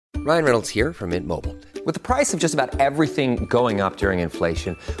Ryan Reynolds here from Mint Mobile. With the price of just about everything going up during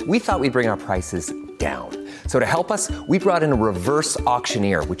inflation, we thought we'd bring our prices down. So to help us, we brought in a reverse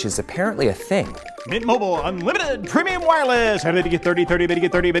auctioneer, which is apparently a thing. Mint Mobile Unlimited Premium Wireless. How to get 30, 30, bit to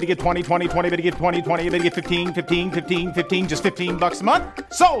get 30, bit to get 20, 20, 20, bit to get 20, 20, bit to get 15, 15, 15, 15, just $15 a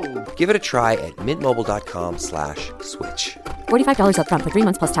month? Sold! Give it a try at mintmobile.com/switch. $45 up front for 3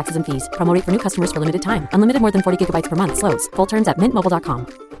 months plus taxes and fees. Promo rate for new customers for limited time. Unlimited more than 40 gigabytes per month. Slows full terms at mintmobile.com.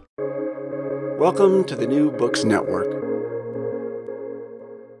 Welcome to the New Books Network.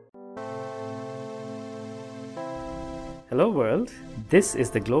 Hello world, this is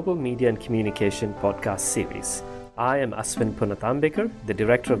the Global Media and Communication podcast series. I am Aswin Punathambekar, the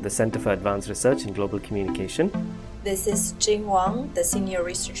Director of the Center for Advanced Research in Global Communication. This is Jing Wang, the Senior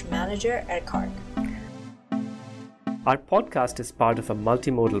Research Manager at CARG. Our podcast is part of a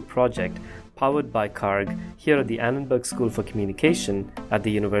multimodal project powered by CARG here at the Annenberg School for Communication at the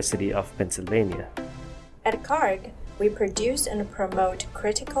University of Pennsylvania. At CARG, we produce and promote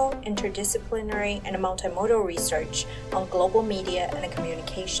critical, interdisciplinary, and multimodal research on global media and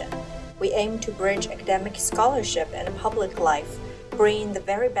communication. We aim to bridge academic scholarship and public life, bringing the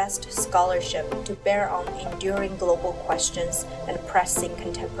very best scholarship to bear on enduring global questions and pressing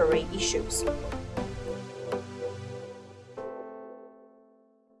contemporary issues.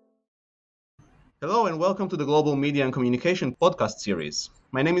 Hello and welcome to the Global Media and Communication podcast series.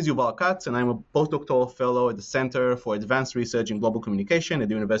 My name is Yuval Katz and I'm a postdoctoral fellow at the Center for Advanced Research in Global Communication at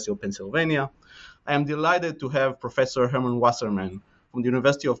the University of Pennsylvania. I am delighted to have Professor Herman Wasserman from the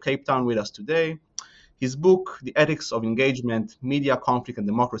University of Cape Town with us today. His book, The Ethics of Engagement, Media, Conflict and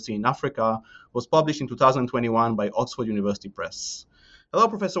Democracy in Africa, was published in 2021 by Oxford University Press. Hello,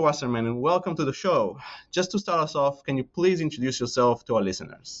 Professor Wasserman, and welcome to the show. Just to start us off, can you please introduce yourself to our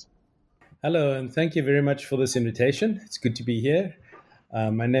listeners? Hello, and thank you very much for this invitation. It's good to be here.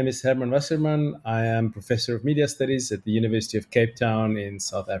 My name is Herman Wasserman. I am Professor of Media Studies at the University of Cape Town in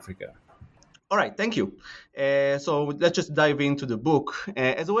South Africa. All right, thank you. So let's just dive into the book.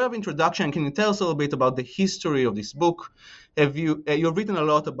 As a way of introduction, can you tell us a little bit about the history of this book? You've written a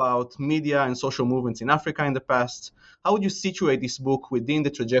lot about media and social movements in Africa in the past. How would you situate this book within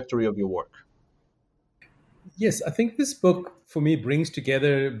the trajectory of your work? Yes, I think this book, for me, brings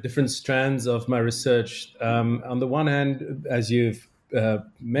together different strands of my research. On the one hand, as you've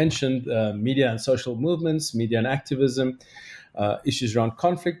mentioned, media and social movements, media and activism, issues around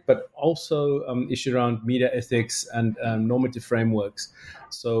conflict, but also issues around media ethics and normative frameworks.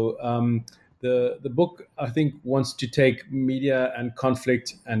 So the book, I think, wants to take media and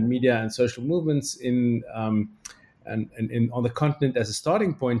conflict and media and social movements in on the continent as a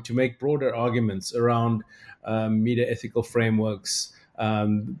starting point to make broader arguments around media ethical frameworks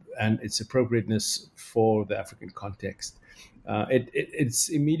and its appropriateness for the African context. Its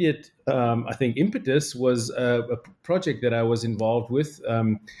immediate, I think, impetus was a project that I was involved with,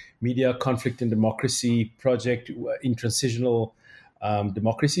 Media, Conflict and Democracy project in transitional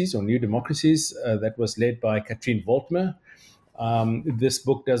democracies or new democracies that was led by Katrien Woltmer. This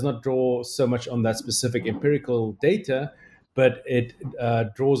book does not draw so much on that specific empirical data, but it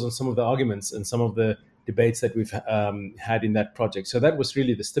draws on some of the arguments and some of the debates that we've had in that project. So that was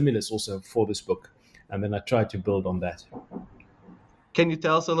really the stimulus also for this book. And then I tried to build on that. Can you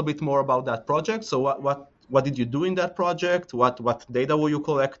tell us a little bit more about that project? So what did you do in that project? What data were you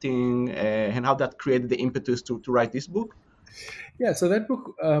collecting? And how that created the impetus to write this book? Yeah, so that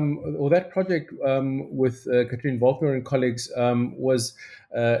book or that project with Katrien Woltmer and colleagues was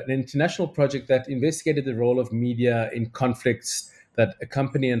an international project that investigated the role of media in conflicts that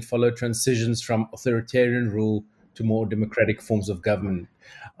accompany and follow transitions from authoritarian rule to more democratic forms of government.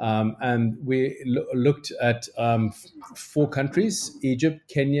 And we looked at 4 countries: Egypt,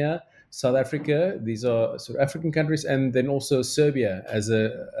 Kenya, South Africa. These are sort of African countries, and then also Serbia as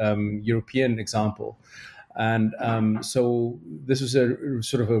a European example. And so this was a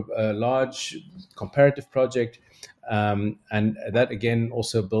sort of a large comparative project. And that, again,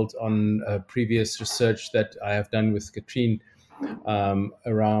 also built on previous research that I have done with Katrien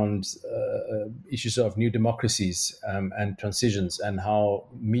around issues of new democracies and transitions, and how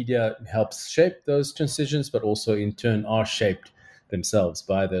media helps shape those transitions, but also in turn are shaped themselves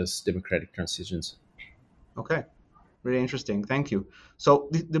by those democratic transitions. Okay. Really interesting. Thank you. So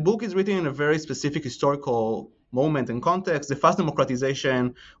the book is written in a very specific historical moment and context: the fast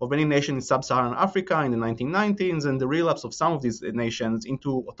democratization of many nations in sub-Saharan Africa in the 1990s and the relapse of some of these nations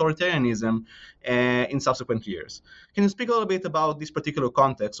into authoritarianism in subsequent years. Can you speak a little bit about this particular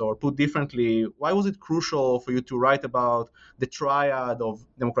context, or put differently, why was it crucial for you to write about the triad of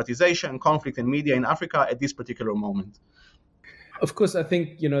democratization, conflict, and media in Africa at this particular moment? Of course, I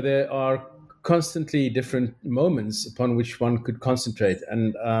think there are constantly different moments upon which one could concentrate,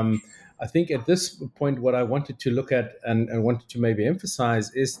 and I think at this point, what I wanted to look at and wanted to maybe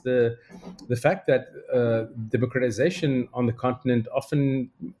emphasize is the fact that democratization on the continent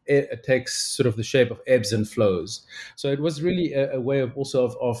often takes sort of the shape of ebbs and flows. So it was really a way of also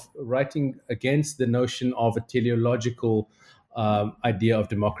of writing against the notion of a teleological idea of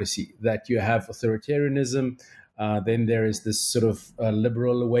democracy, that you have authoritarianism. Then there is this sort of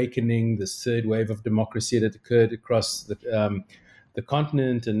liberal awakening, this third wave of democracy that occurred across the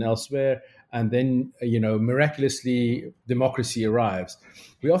continent and elsewhere. And then, miraculously, democracy arrives.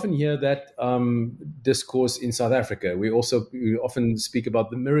 We often hear that discourse in South Africa. We often speak about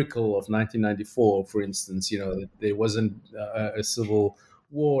the miracle of 1994, for instance, that there wasn't a civil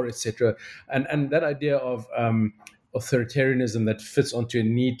war, etc. And that idea of authoritarianism that fits onto a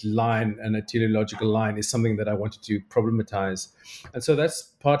neat line and a teleological line is something that I wanted to problematize. And so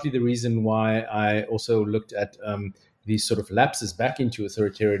that's partly the reason why I also looked at these sort of lapses back into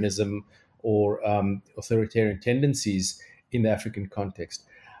authoritarianism or authoritarian tendencies in the African context.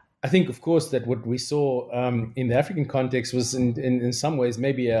 I think, of course, that what we saw in the African context was in some ways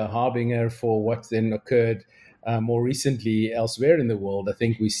maybe a harbinger for what then occurred more recently elsewhere in the world. I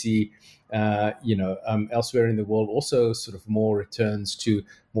think we see elsewhere in the world also sort of more returns to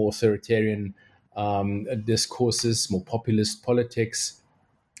more authoritarian discourses, more populist politics.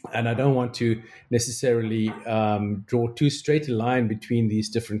 And I don't want to necessarily draw too straight a line between these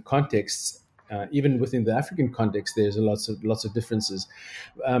different contexts. Even within the African context, there's lots of differences.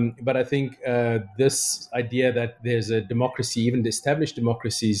 But I think this idea that there's a democracy, even the established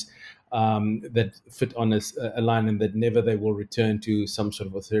democracies, that fit on a line and that never they will return to some sort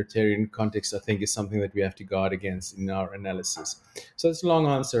of authoritarian context, I think is something that we have to guard against in our analysis. So it's a long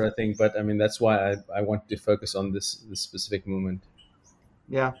answer, I think, but I mean, that's why I wanted to focus on this specific moment.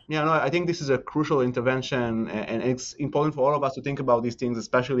 Yeah, no, I think this is a crucial intervention, and it's important for all of us to think about these things,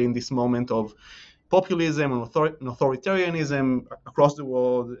 especially in this moment of populism and authoritarianism across the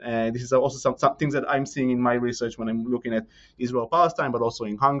world. This is also some things that I'm seeing in my research when I'm looking at Israel-Palestine, but also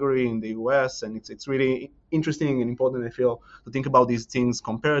in Hungary, in the US, and it's really interesting and important, I feel, to think about these things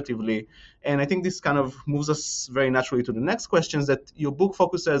comparatively. And I think this kind of moves us very naturally to the next questions, that your book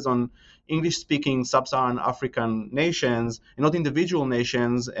focuses on English-speaking sub-Saharan African nations, and not individual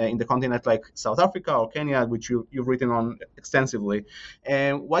nations in the continent like South Africa or Kenya, which you've written on extensively.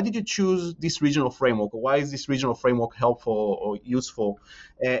 And why did you choose this regional framework? Or why is this regional framework helpful or useful?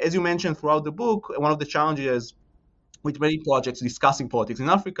 As you mentioned throughout the book, one of the challenges with many projects discussing politics in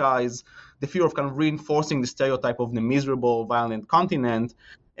Africa is the fear of kind of reinforcing the stereotype of the miserable, violent continent,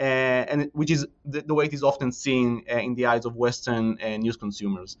 and which is the way it is often seen in the eyes of Western news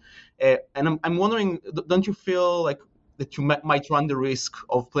consumers. And I'm wondering, don't you feel like that you might run the risk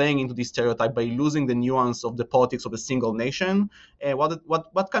of playing into this stereotype by losing the nuance of the politics of a single nation?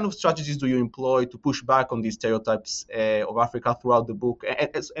 What kind of strategies do you employ to push back on these stereotypes of Africa throughout the book?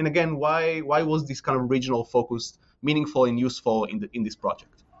 And again, why was this kind of regional focus meaningful and useful in this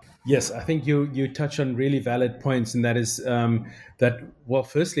project? Yes, I think you touch on really valid points, and that is that, well,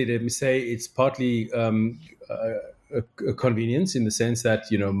 firstly, let me say it's partly a convenience in the sense that,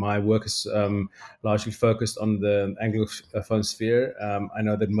 my work is largely focused on the Anglophone sphere. I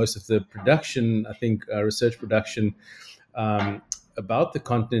know that most of the production, I think research production about the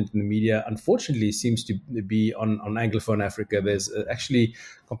continent in the media, unfortunately, seems to be on Anglophone Africa. There's actually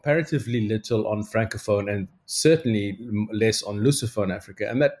comparatively little on Francophone, and certainly less on Lusophone Africa.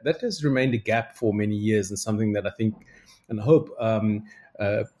 And that has remained a gap for many years, and something that I think and hope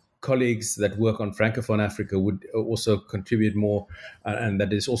colleagues that work on Francophone Africa would also contribute more, and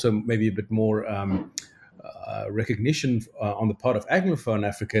that is also maybe a bit more recognition on the part of Anglophone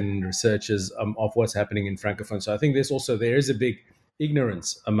African researchers of what's happening in Francophone. So I think there is a big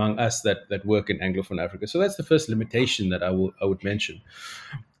ignorance among us that work in Anglophone Africa. So that's the first limitation that I would mention.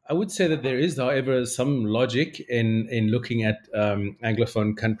 I would say that there is, however, some logic in looking at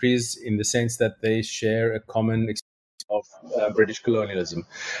Anglophone countries, in the sense that they share a common experience of British colonialism.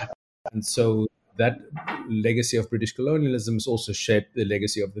 And so that legacy of British colonialism has also shaped the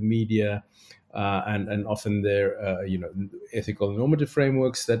legacy of the media, and often their ethical and normative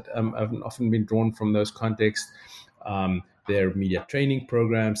frameworks that have often been drawn from those contexts, their media training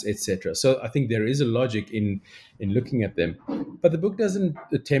programs, etc. So I think there is a logic in looking at them. But the book doesn't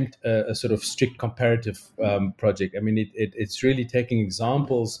attempt a sort of strict comparative project. I mean, it's really taking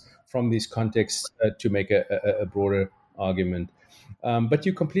examples from these contexts to make a broader argument. But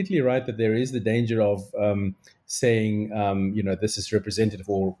you're completely right that there is the danger of saying, this is representative,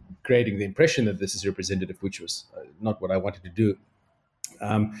 or creating the impression that this is representative, which was not what I wanted to do.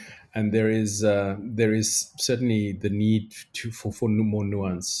 And there is certainly the need for more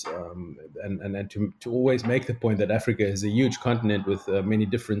nuance, and to always make the point that Africa is a huge continent with many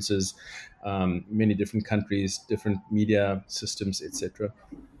differences, many different countries, different media systems, etc.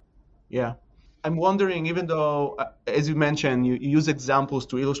 Yeah. I'm wondering, even though, as you mentioned, you use examples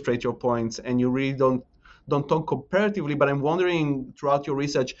to illustrate your points, and you really don't talk comparatively. But I'm wondering, throughout your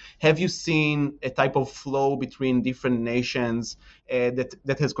research, have you seen a type of flow between different nations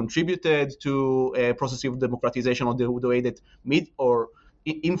that has contributed to a process of democratization, or the way that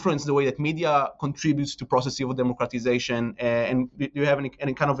influence the way that media contributes to process of democratization? And do you have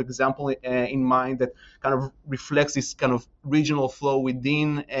any kind of example in mind that kind of reflects this kind of regional flow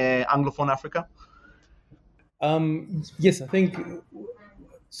within Anglophone Africa? Yes, I think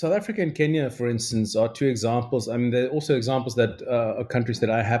South Africa and Kenya, for instance, are two examples. I mean, there are also examples that are countries that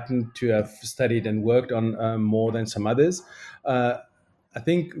I happen to have studied and worked on more than some others. I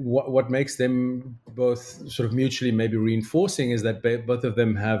think what makes them both sort of mutually maybe reinforcing is that both of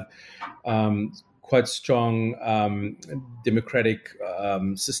them have quite strong democratic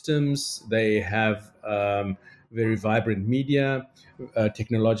systems. They have very vibrant media,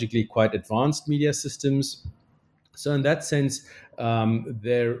 technologically quite advanced media systems. So in that sense,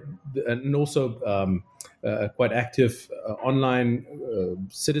 they're and also quite active online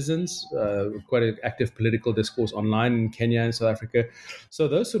citizens, quite an active political discourse online in Kenya and South Africa. So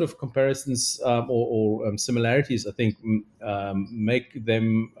those sort of comparisons or similarities, I think, make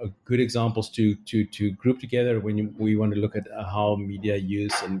them good examples to group together when we want to look at how media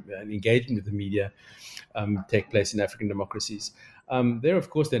use and engagement with the media take place in African democracies. There are, of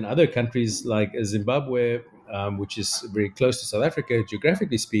course, then other countries like Zimbabwe, which is very close to South Africa,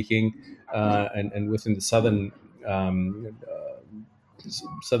 geographically speaking, and within the southern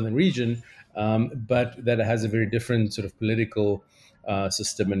region, but that has a very different sort of political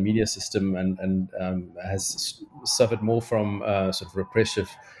system and media system, and has suffered more from sort of repressive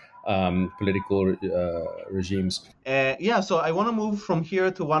political regimes. So I want to move from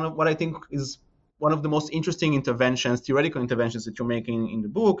here to one of what I think is one of the most interesting theoretical interventions that you're making in the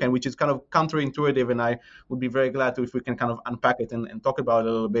book, and which is kind of counterintuitive, and I would be very glad if we can kind of unpack it and talk about it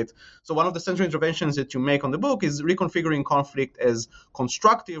a little bit. So one of the central interventions that you make on the book is reconfiguring conflict as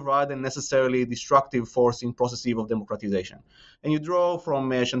constructive rather than necessarily destructive force in processes of democratization. And you draw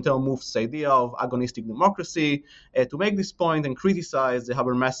from Chantal Mouffe's idea of agonistic democracy to make this point and criticize the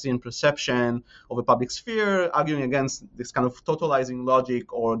Habermasian perception of a public sphere, arguing against this kind of totalizing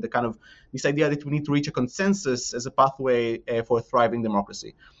logic, or the kind of this idea that we need to reach a consensus as a pathway for a thriving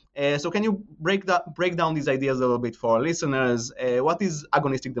democracy. So can you break down these ideas a little bit for our listeners? What is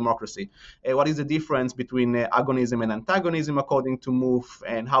agonistic democracy? What is the difference between agonism and antagonism according to Mouffe?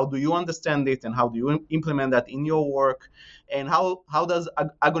 And how do you understand it? And how do you implement that in your work? And how does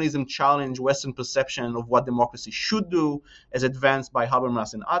agonism challenge Western perception of what democracy should do as advanced by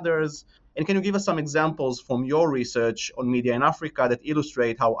Habermas and others? And can you give us some examples from your research on media in Africa that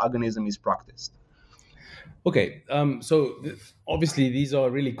illustrate how agonism is practiced? Okay, so obviously these are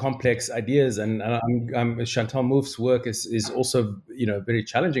really complex ideas, and Chantal Mouffe's work is also very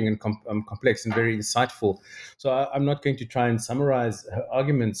challenging and complex and very insightful. So I'm not going to try and summarize her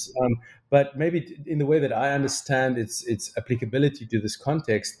arguments, but maybe in the way that I understand its applicability to this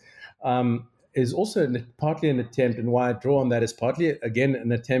context. Is also partly an attempt, and why I draw on that is partly, again,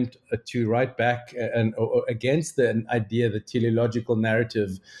 an attempt to write back or against the idea, the teleological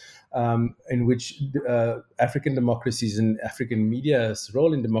narrative, in which African democracies and African media's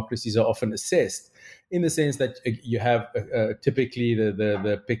role in democracies are often assessed, in the sense that you have typically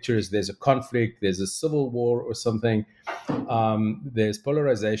the picture is there's a conflict, there's a civil war or something, there's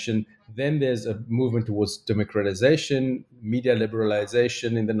polarization, then there's a movement towards democratization, media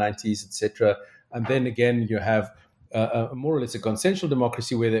liberalization in the 90s, etc. And then again, you have more or less a consensual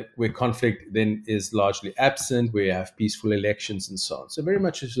democracy where conflict then is largely absent, where you have peaceful elections and so on. So very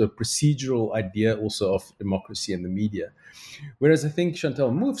much a procedural idea also of democracy and the media. Whereas I think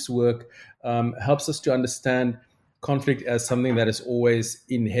Chantal Mouffe's work helps us to understand conflict as something that is always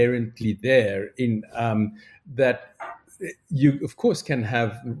inherently there, in that you, of course, can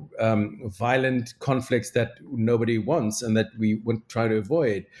have violent conflicts that nobody wants and that we would try to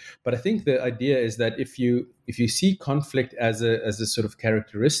avoid. But I think the idea is that if you see conflict as a sort of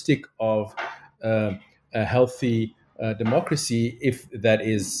characteristic of a healthy democracy, if that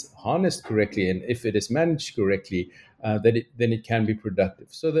is harnessed correctly and if it is managed correctly, then it can be productive.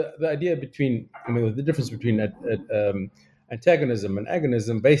 So the idea the difference between antagonism and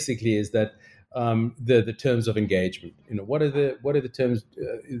agonism basically is that the terms of engagement. What are the terms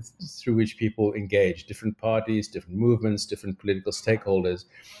through which people engage? Different parties, different movements, different political stakeholders.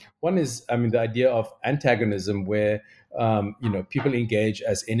 One is, the idea of antagonism, where people engage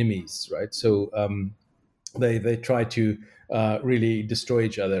as enemies, right? So they try to really destroy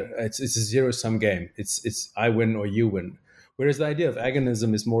each other. It's a zero-sum game. It's I win or you win. Whereas the idea of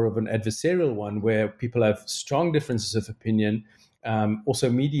agonism is more of an adversarial one, where people have strong differences of opinion, also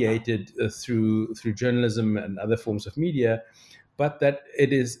mediated through journalism and other forms of media, but that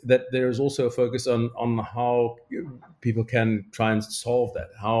there is also a focus on how people can try and solve that,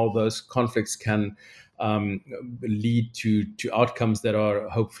 how those conflicts can lead to outcomes that are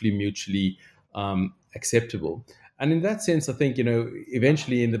hopefully mutually acceptable. And in that sense, I think,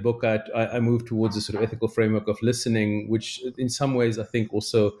 eventually in the book, I moved towards a sort of ethical framework of listening, which in some ways I think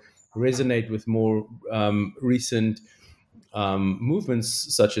also resonate with more recent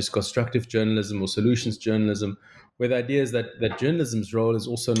movements such as constructive journalism or solutions journalism, where the idea is that journalism's role is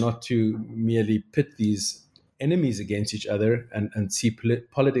also not to merely pit these enemies against each other and see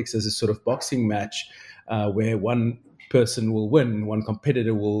politics as a sort of boxing match where one person will win, one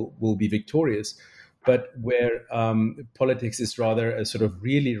competitor will be victorious, but where politics is rather a sort of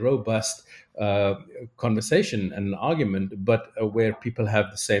really robust conversation and argument, but where people have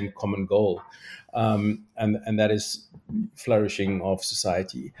the same common goal, and that is flourishing of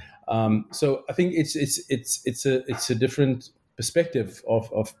society. So I think it's a different perspective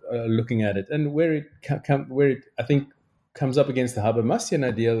of looking at it, and where it I think comes up against the Habermasian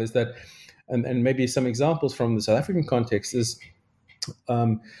ideal is that, and maybe some examples from the South African context is,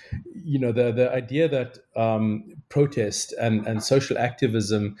 the idea that protest and social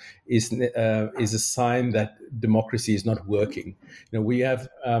activism is a sign that democracy is not working.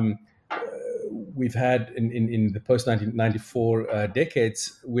 We've had in the post 1994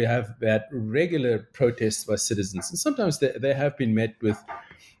 decades, we have had regular protests by citizens, and sometimes they have been met with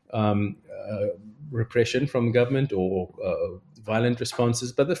repression from government or violent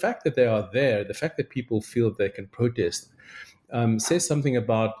responses. But the fact that they are there, the fact that people feel they can protest, says something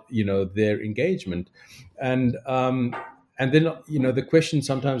about their engagement, and then the question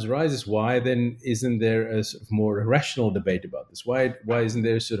sometimes arises: why then isn't there a sort of more rational debate about this? Why isn't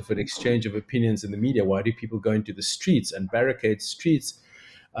there sort of an exchange of opinions in the media? Why do people go into the streets and barricade streets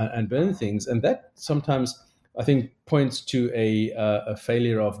and burn things? And that sometimes I think points to a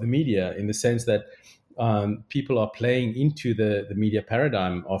failure of the media, in the sense that people are playing into the media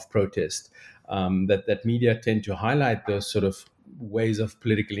paradigm of protest. That media tend to highlight those sort of ways of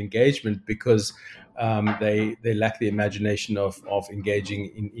political engagement because they lack the imagination of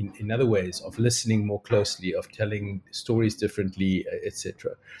engaging in other ways, of listening more closely, of telling stories differently,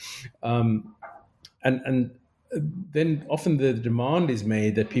 etc. And then often the demand is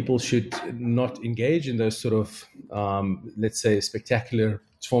made that people should not engage in those sort of, let's say, spectacular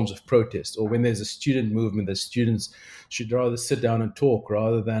forms of protest, or when there's a student movement, the students should rather sit down and talk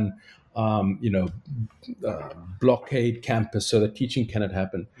rather than blockade campus so that teaching cannot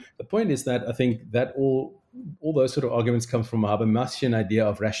happen. The point is that I think that all those sort of arguments come from a Habermasian idea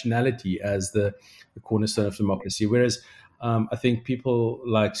of rationality as the cornerstone of democracy, whereas I think people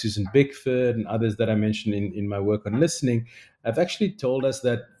like Susan Bickford and others that I mentioned in my work on listening have actually told us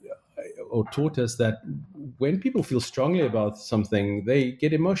that, or taught us that, when people feel strongly about something, they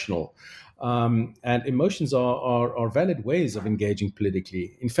get emotional. And emotions are valid ways of engaging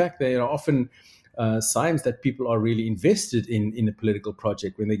politically. In fact, they are often signs that people are really invested in a political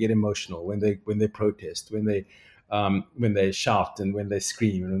project when they get emotional, when they protest, when they shout and when they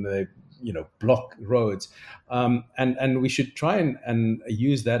scream and when they block roads. And we should try and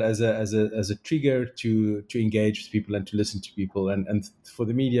use that as a trigger to engage with people and to listen to people, and for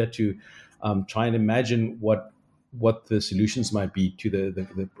the media to try and imagine what the solutions might be to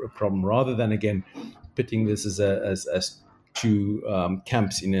the problem, rather than again pitting this as two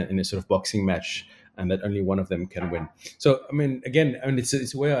camps in a sort of boxing match, and that only one of them can win. So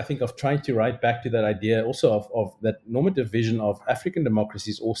it's a way, I think, of trying to write back to that idea also of that normative vision of African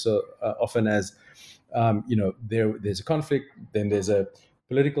democracies, also often as there's a conflict, then there's a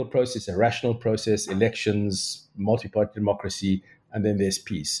political process, a rational process, elections, multi-party democracy, and then there's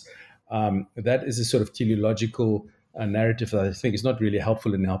peace. That is a sort of teleological narrative that I think is not really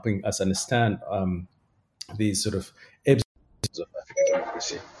helpful in helping us understand these sort of ebbs of African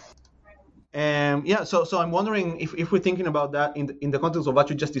democracy. So I'm wondering if we're thinking about that in the context of what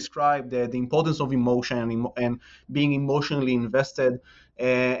you just described, the importance of emotion and being emotionally invested.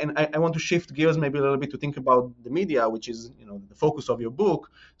 And I want to shift gears maybe a little bit to think about the media, which is the focus of your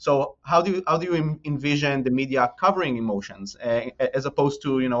book. So how do you envision the media covering emotions as opposed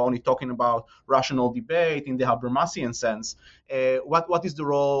to only talking about rational debate in the Habermasian sense? What is the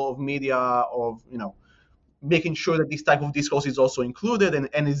role of media of making sure that this type of discourse is also included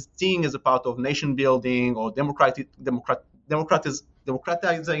and is seen as a part of nation building or democratizing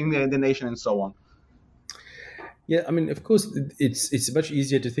the nation and so on. Yeah, I mean, of course, it's much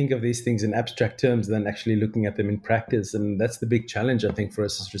easier to think of these things in abstract terms than actually looking at them in practice, and that's the big challenge I think for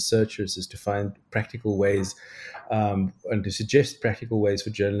us as researchers is to find practical ways and to suggest practical ways for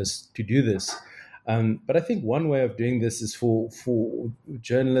journalists to do this. But I think one way of doing this is for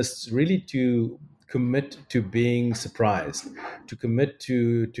journalists really to commit to being surprised, to commit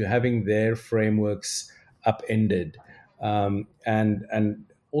to having their frameworks upended, and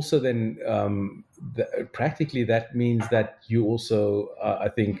also then practically that means that you also I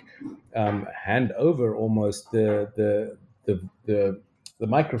think hand over almost the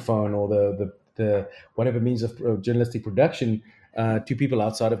microphone or the whatever means of journalistic production to people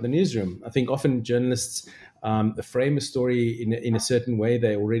outside of the newsroom. I think often journalists frame a story in a certain way.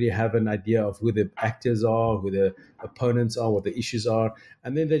 They already have an idea of who the actors are, who the opponents are, what the issues are,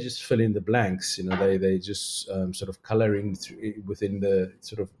 and then they just fill in the blanks. They just sort of coloring within the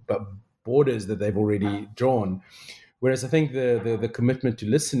sort of borders that they've already drawn. Whereas I think the commitment to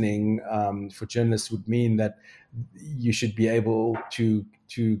listening for journalists would mean that you should be able to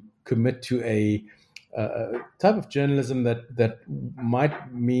commit to a type of journalism that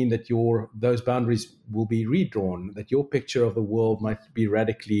might mean that those boundaries will be redrawn, that your picture of the world might be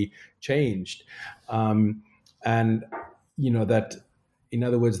radically changed, and that, in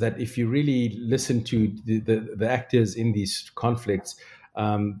other words, that if you really listen to the actors in these conflicts,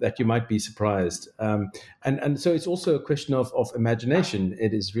 that you might be surprised. And so it's also a question of imagination.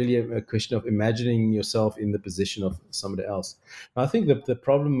 It is really a question of imagining yourself in the position of somebody else. Now, I think that the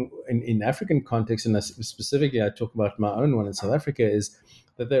problem in African context, and specifically I talk about my own one in South Africa, is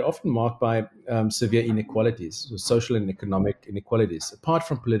that they're often marked by severe inequalities, social and economic inequalities, apart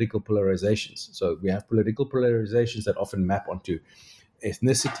from political polarizations. So we have political polarizations that often map onto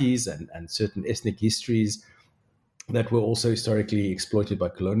ethnicities and certain ethnic histories that were also historically exploited by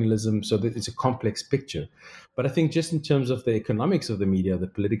colonialism. So it's a complex picture. But I think just in terms of the economics of the media, the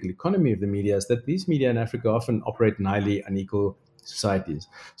political economy of the media, is that these media in Africa often operate in highly unequal societies.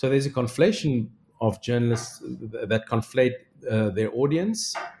 So there's a conflation of journalists that conflate their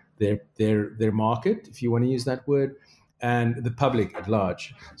audience, their market, if you want to use that word, and the public at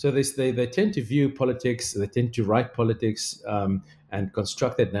large. So they tend to view politics, they tend to write politics and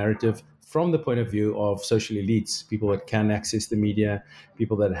construct that narrative from the point of view of social elites, people that can access the media,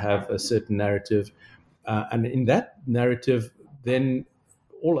 people that have a certain narrative. And in that narrative, then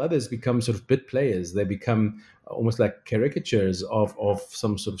all others become sort of bit players. They become almost like caricatures of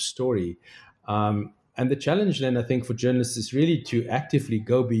some sort of story. And the challenge then, I think, for journalists is really to actively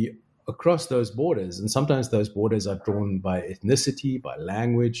go across those borders. And sometimes those borders are drawn by ethnicity, by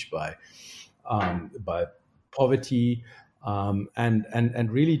language, by poverty, and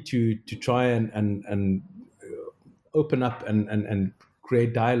really to try and open up and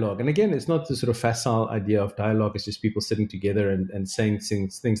create dialogue. And again, it's not the sort of facile idea of dialogue. It's just people sitting together and saying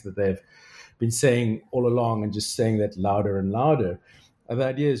things that they've been saying all along and just saying that louder and louder. And the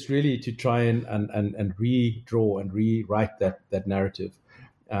idea is really to try and redraw and rewrite that narrative.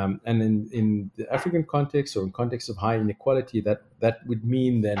 And in the African context or in context of high inequality, that would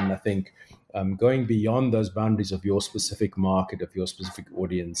mean then, I think, going beyond those boundaries of your specific market, of your specific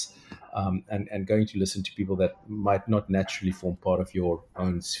audience, and going to listen to people that might not naturally form part of your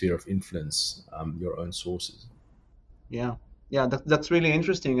own sphere of influence, your own sources. Yeah, that's really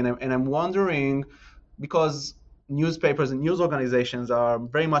interesting, and I'm wondering, because newspapers and news organizations are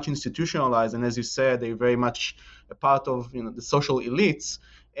very much institutionalized, and as you said, they're very much a part of the social elites.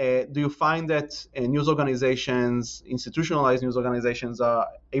 Do you find that news organizations, institutionalized news organizations, are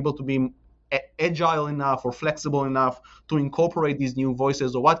able to be agile enough or flexible enough to incorporate these new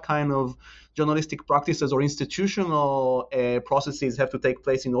voices, or what kind of journalistic practices or institutional processes have to take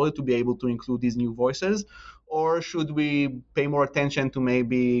place in order to be able to include these new voices? Or should we pay more attention to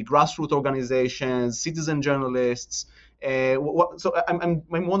maybe grassroots organizations, citizen journalists? So I'm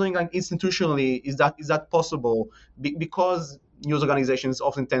wondering, like, institutionally, is that possible? Because news organizations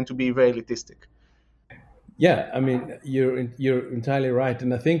often tend to be very elitistic. Yeah, I mean, you're entirely right,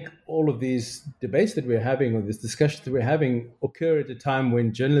 and I think all of these debates that we're having, or this discussion that we're having, occur at a time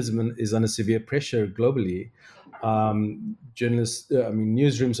when journalism is under severe pressure globally. Journalists, I mean,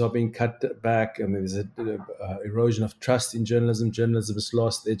 newsrooms are being cut back. I mean, there's a erosion of trust in journalism. Journalism has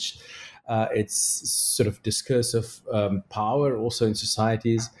lost its sort of discursive power also in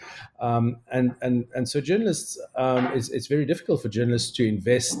societies, and so journalists, it's very difficult for journalists to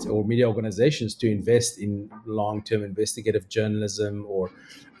invest, or media organizations to invest in long-term investigative journalism or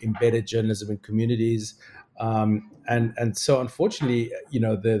embedded journalism in communities. And so unfortunately,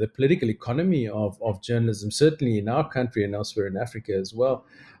 the political economy of journalism, certainly in our country and elsewhere in Africa as well,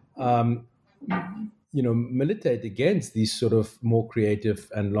 um, militate against these sort of more creative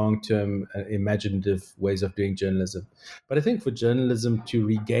and long-term imaginative ways of doing journalism. But I think for journalism to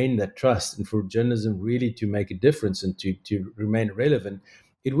regain that trust, and for journalism really to make a difference and to remain relevant,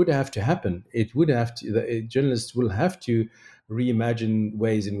 it would have to happen. It would have to, journalists will have to reimagine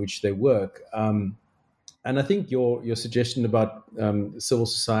ways in which they work. And I think your suggestion about civil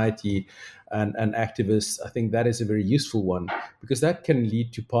society and activists, I think that is a very useful one, because that can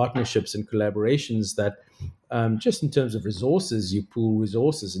lead to partnerships and collaborations that, just in terms of resources, you pool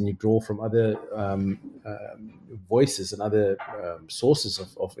resources and you draw from other voices and other sources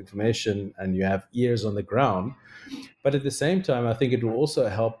of information, and you have ears on the ground. But at the same time, I think it will also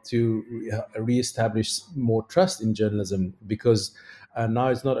help to reestablish more trust in journalism, because now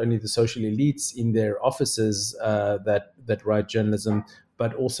it's not only the social elites in their offices that write journalism,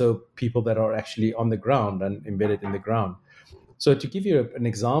 but also people that are actually on the ground and embedded in the ground. So, to give you an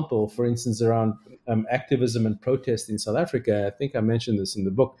example, for instance, around activism and protest in South Africa, I think I mentioned this in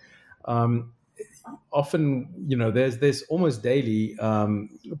the book. Um, Often, there's almost daily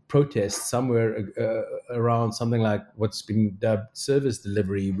protests somewhere around something like what's been dubbed service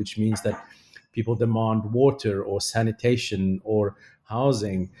delivery, which means that people demand water or sanitation or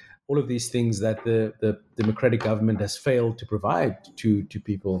housing, all of these things that the democratic government has failed to provide to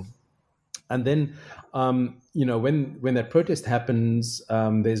people. And then, when that protest happens,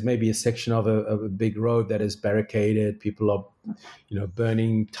 there's maybe a section of a big road that is barricaded. People are,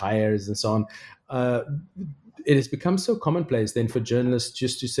 burning tires and so on. Uh, it has become so commonplace then for journalists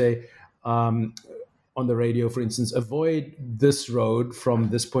just to say, on the radio, for instance, avoid this road from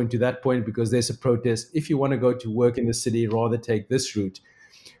this point to that point because there's a protest. If you want to go to work in the city, rather take this route,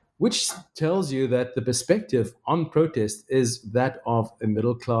 which tells you that the perspective on protest is that of a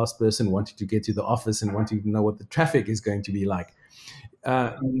middle class person wanting to get to the office and wanting to know what the traffic is going to be like.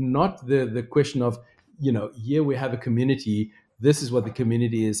 Not the question of, here we have a community, this is what the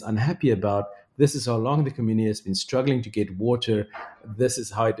community is unhappy about, this is how long the community has been struggling to get water, this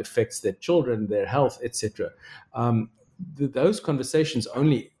is how it affects their children, their health, etc. Those conversations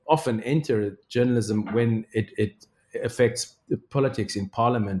only often enter journalism when it affects the politics in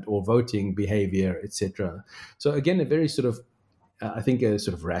parliament or voting behavior, etc. So again, a very sort of, I think, a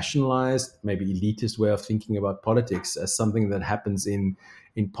sort of rationalized, maybe elitist way of thinking about politics as something that happens in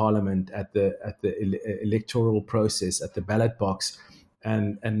parliament at the electoral process, at the ballot box,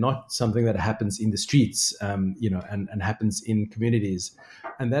 and not something that happens in the streets, and happens in communities.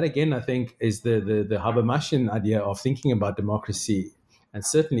 And that again, I think, is the Habermasian idea of thinking about democracy, and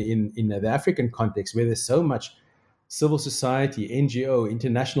certainly in the African context where there's so much civil society, NGO,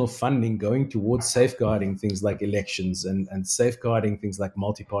 international funding going towards safeguarding things like elections and safeguarding things like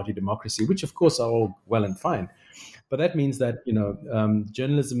multi-party democracy, which of course are all well and fine. But that means that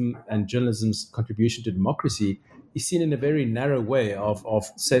journalism and journalism's contribution to democracy is seen in a very narrow way of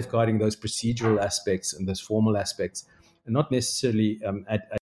safeguarding those procedural aspects and those formal aspects, and not necessarily at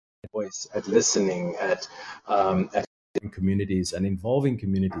voice, at listening, at communities and involving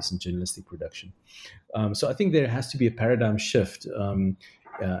communities in journalistic production. So I think there has to be a paradigm shift, and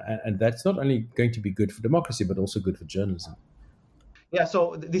that's not only going to be good for democracy, but also good for journalism. Yeah,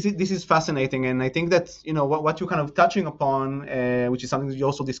 so this is fascinating, and I think that what you're kind of touching upon, which is something that you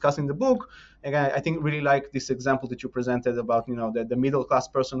also discuss in the book. Again, I think really like this example that you presented about the middle class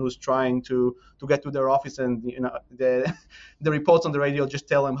person who's trying to get to their office, and the reports on the radio just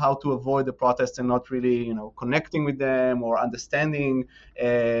tell them how to avoid the protests and not really connecting with them or understanding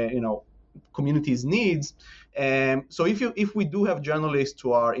communities' needs. So if we do have journalists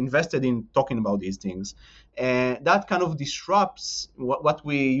who are invested in talking about these things, that kind of disrupts what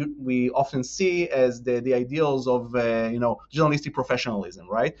we often see as the ideals of journalistic professionalism,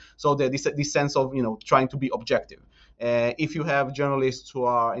 right? So this sense of trying to be objective. If you have journalists who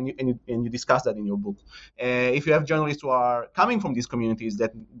are, and you discuss that in your book, if you have journalists who are coming from these communities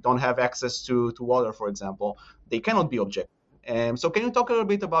that don't have access to water, for example, they cannot be objective. So can you talk a little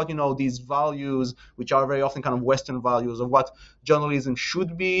bit about, these values, which are very often kind of Western values of what journalism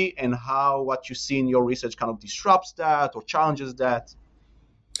should be, and how what you see in your research kind of disrupts that or challenges that?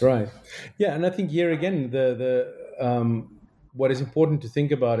 Right. Yeah, and I think here again, what is important to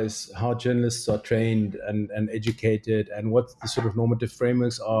think about is how journalists are trained and educated, and what the sort of normative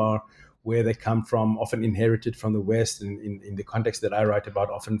frameworks are, where they come from, often inherited from the West, and in the context that I write about,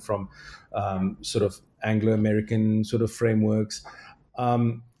 often from sort of Anglo-American sort of frameworks.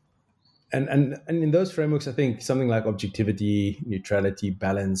 And in those frameworks, I think something like objectivity, neutrality,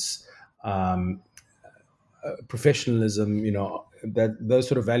 balance, professionalism, that those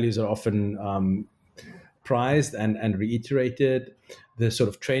sort of values are often prized and reiterated. The sort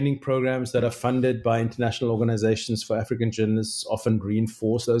of training programs that are funded by international organizations for African journalists often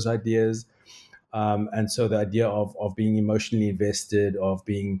reinforce those ideas. And so the idea of being emotionally invested, of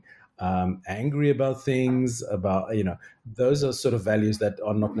being angry about things, those are sort of values that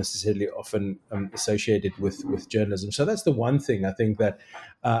are not necessarily often associated with journalism. So that's the one thing I think that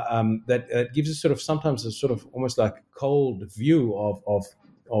gives us sort of sometimes a sort of almost like cold view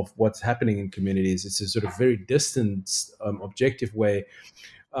of what's happening in communities. It's a sort of very distant, objective way,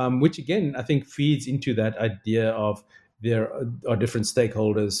 which again I think feeds into that idea of there are different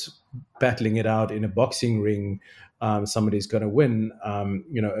stakeholders battling it out in a boxing ring. Somebody's going to win,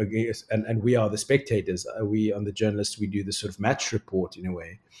 and we are the spectators. We, on the journalists, we do the sort of match report in a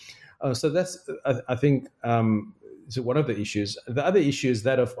way. So that's, I think, so one of the issues. The other issue is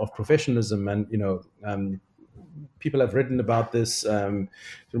that of professionalism, and people have written about this.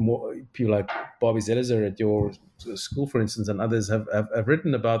 People like Bobby Zelizer at your school, for instance, and others have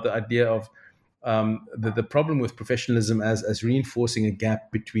written about the idea of the problem with professionalism as reinforcing a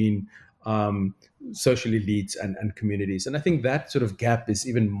gap between social elites and communities. And I think that sort of gap is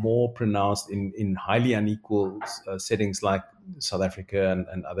even more pronounced in highly unequal settings like South Africa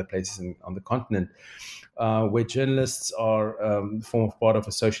and other places on the continent, where journalists are form part of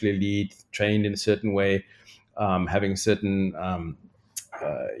a social elite, trained in a certain way, having a certain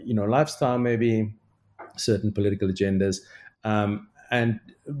lifestyle, maybe certain political agendas, and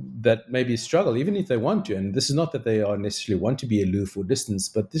that maybe struggle, even if they want to. And this is not that they are necessarily want to be aloof or distant,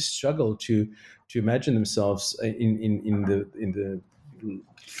 but this struggle to imagine themselves in the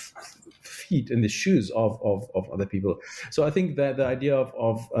feet, in the shoes of other people. So I think that the idea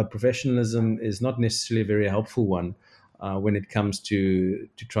of professionalism is not necessarily a very helpful one when it comes to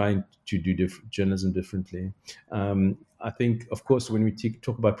trying to do journalism differently. I think, of course, when we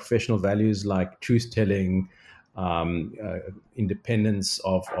talk about professional values like truth-telling, independence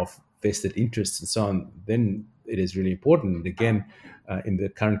of vested interests and so on, then it is really important. And again, in the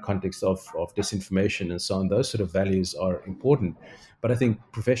current context of disinformation and so on, those sort of values are important. But I think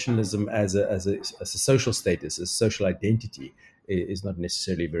professionalism as a social status, as a social identity, is not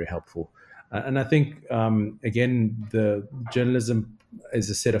necessarily very helpful. And I think, again, the journalism is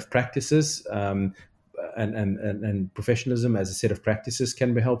a set of practices, and professionalism as a set of practices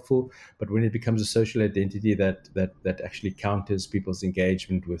can be helpful. But when it becomes a social identity that actually counters people's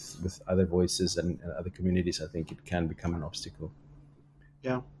engagement with other voices and other communities, I think it can become an obstacle.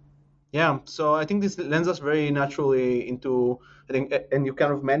 Yeah. So I think this lends us very naturally into, I think, and you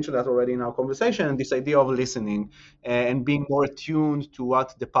kind of mentioned that already in our conversation, this idea of listening and being more attuned to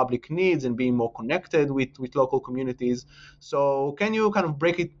what the public needs and being more connected with local communities. So can you kind of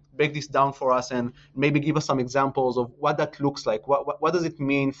break this down for us and maybe give us some examples of what that looks like? What does it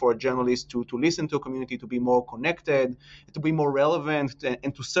mean for a journalist to listen to a community, to be more connected, to be more relevant,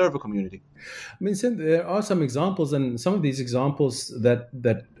 and to serve a community? I mean, there are some examples, and some of these examples that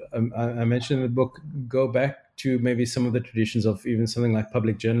I mentioned in the book go back to maybe some of the traditions of even something like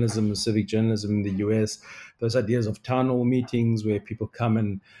public journalism and civic journalism in the US. Those ideas of town hall meetings where people come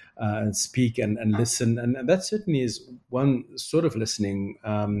and speak and listen. And that certainly is one sort of listening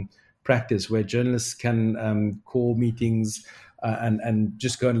practice where journalists can call meetings and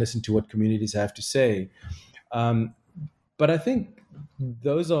just go and listen to what communities have to say. But I think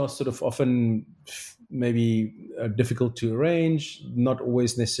those are sort of often maybe difficult to arrange, not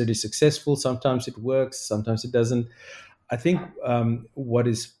always necessarily successful. Sometimes it works, sometimes it doesn't. I think what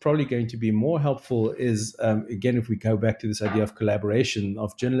is probably going to be more helpful is, again, if we go back to this idea of collaboration,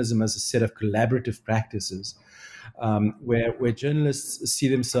 of journalism as a set of collaborative practices, where journalists see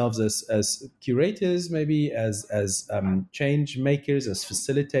themselves as curators, maybe as change makers, as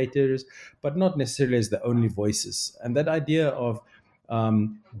facilitators, but not necessarily as the only voices. And that idea of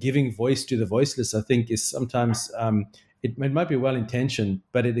giving voice to the voiceless, I think, is sometimes it might be well intentioned,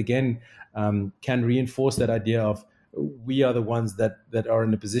 but it again can reinforce that idea of we are the ones that are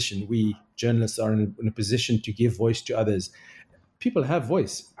in a position. We journalists are in a position to give voice to others. People have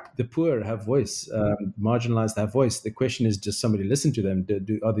voice. The poor have voice. Marginalized have voice. The question is, does somebody listen to them?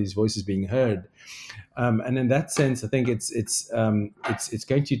 Are these voices being heard? And in that sense, I think it's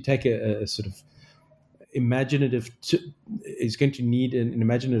going to take a sort of is going to need an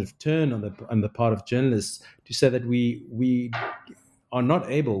imaginative turn on the part of journalists to say that we are not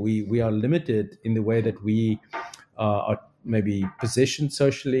able, we are limited in the way that we are maybe positioned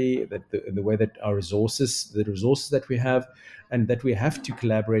socially, that the way that the resources that we have, and that we have to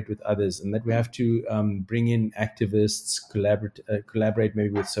collaborate with others, and that we have to bring in activists, collaborate maybe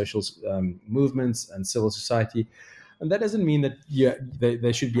with social movements and civil society. And that doesn't mean that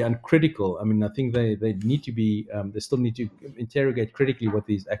they should be uncritical. I mean, I think they need to be, they still need to interrogate critically what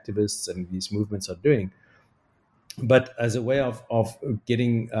these activists and these movements are doing. But as a way of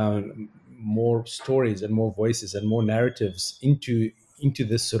getting more stories and more voices and more narratives into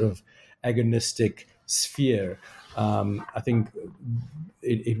this sort of agonistic sphere, I think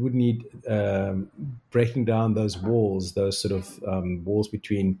it would need breaking down those walls, those sort of walls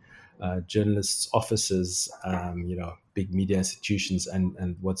between journalists' offices, big media institutions,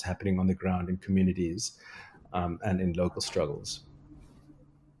 and what's happening on the ground in communities and in local struggles.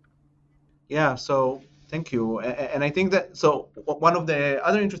 Yeah, so thank you. And I think that, so one of the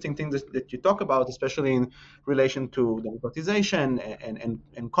other interesting things that you talk about, especially in relation to democratization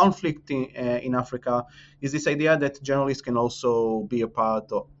and conflict in Africa, is this idea that journalists can also be a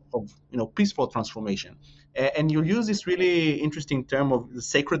part of peaceful transformation. And you use this really interesting term of the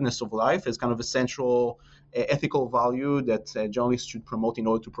sacredness of life as kind of a central ethical value that journalists should promote in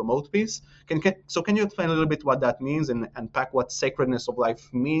order to promote peace. Can you explain a little bit what that means and unpack what sacredness of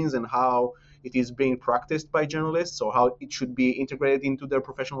life means and how it is being practiced by journalists, or how it should be integrated into their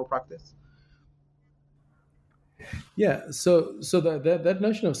professional practice? Yeah, so that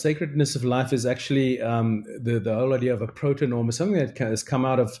notion of sacredness of life is actually the whole idea of a proto-norm is something that has come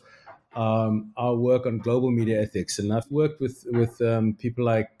out of our work on global media ethics. And I've worked with people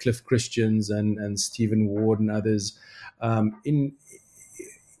like Cliff Christians and Stephen Ward and others in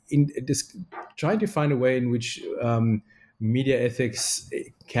this, trying to find a way in which media ethics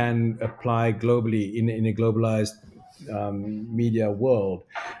can apply globally in a globalized media world.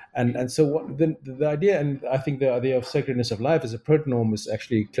 And so what the idea, and I think the idea of sacredness of life as a proto-norm is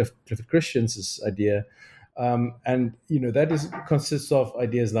actually Clifford Christian's idea. And that consists of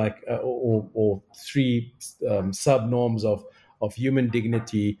ideas like or three sub-norms of human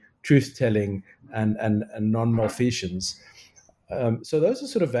dignity, truth-telling, and non-malfeasance. So those are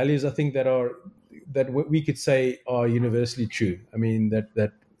sort of values, I think, that we could say are universally true. I mean,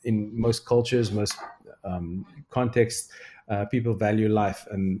 that in most cultures, most contexts, people value life,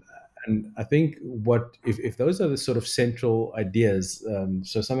 and I think if those are the sort of central ideas,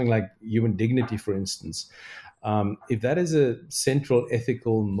 so something like human dignity, for instance, if that is a central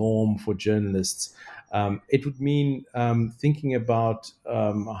ethical norm for journalists, it would mean thinking about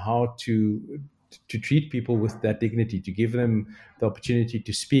how to treat people with that dignity, to give them the opportunity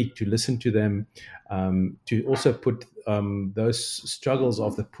to speak, to listen to them, to also put those struggles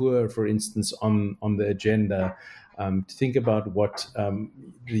of the poor, for instance, on the agenda, to think about what the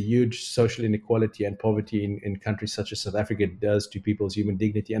huge social inequality and poverty in countries such as South Africa does to people's human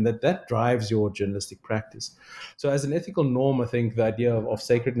dignity, and that drives your journalistic practice. So as an ethical norm, I think the idea of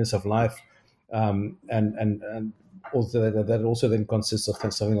sacredness of life, and also that also then consists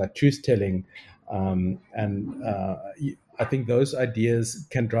of something like truth-telling, I think those ideas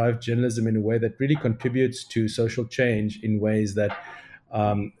can drive journalism in a way that really contributes to social change in ways that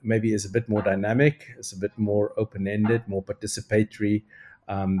maybe is a bit more dynamic, is a bit more open-ended, more participatory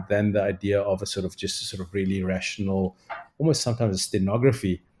than the idea of a sort of really rational, almost sometimes a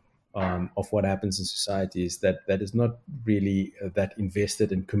stenography of what happens in societies that is not really that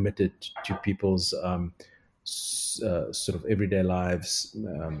invested and committed to people's sort of everyday lives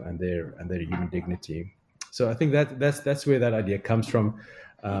and their human dignity. So I think that's where that idea comes from,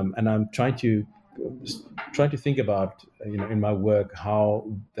 and I'm trying to think about in my work how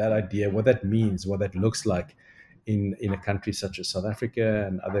that idea, what that means, what that looks like in a country such as South Africa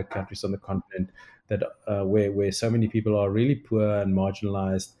and other countries on the continent that where so many people are really poor and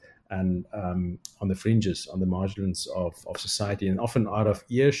marginalized and on the fringes, on the margins of society, and often out of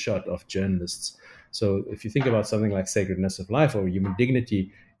earshot of journalists. So if you think about something like sacredness of life or human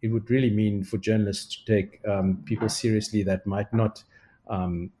dignity, it would really mean for journalists to take people seriously that might not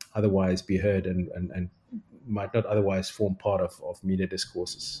otherwise be heard and might not otherwise form part of media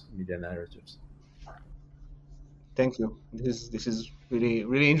discourses, media narratives. Thank you. This is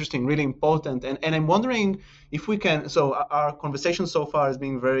really interesting, really important, and I'm wondering if we can. So our conversation so far has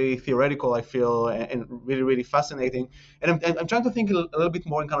been very theoretical, I feel, and really fascinating. And I'm trying to think a little bit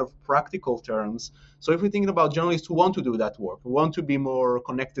more in kind of practical terms. So if we're thinking about journalists who want to do that work, who want to be more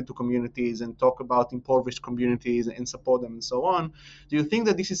connected to communities and talk about impoverished communities and support them and so on, do you think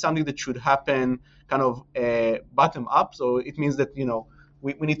that this is something that should happen kind of bottom up? So it means that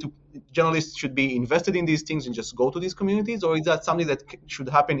we need to journalists should be invested in these things and just go to these communities, or is that something that should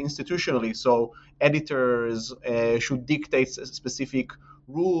happen institutionally? So editors should dictate specific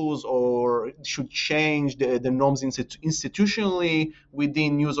rules or should change the norms institutionally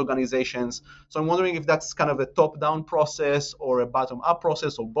within news organizations. So I'm wondering if that's kind of a top-down process or a bottom-up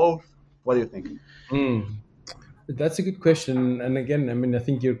process or both. What do you think? Mm. That's a good question. And again, I mean, I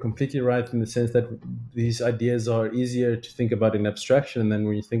think you're completely right in the sense that these ideas are easier to think about in abstraction. And then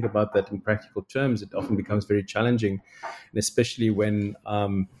when you think about that in practical terms, it often becomes very challenging, and especially when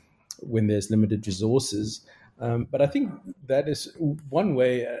there's limited resources. But I think that is one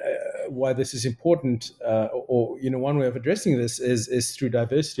way why this is important, or one way of addressing this is through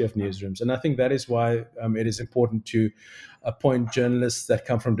diversity of newsrooms, and I think that is why it is important to appoint journalists that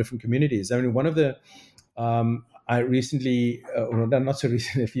come from different communities. I mean, one of the I recently, well, not so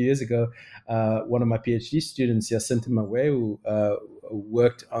recently, a few years ago, one of my PhD students, Jacinta Maweu,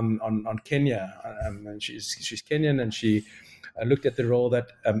 worked on Kenya. And she's Kenyan, and she looked at the role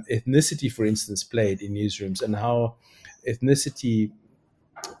that ethnicity, for instance, played in newsrooms, and how ethnicity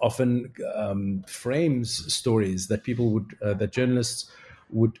often frames stories that that journalists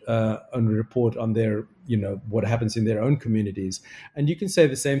would only report on their, what happens in their own communities. And you can say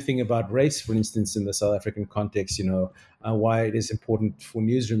the same thing about race, for instance, in the South African context, why it is important for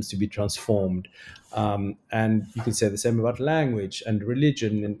newsrooms to be transformed. And you can say the same about language and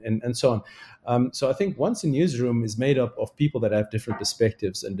religion and so on. So I think once a newsroom is made up of people that have different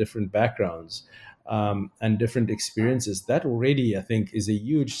perspectives and different backgrounds, and different experiences, that already, I think, is a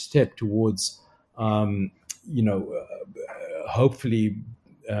huge step towards, hopefully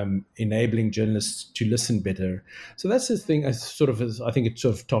enabling journalists to listen better. So that's the thing. I think it's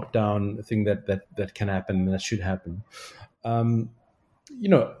sort of top down thing that can happen and that should happen.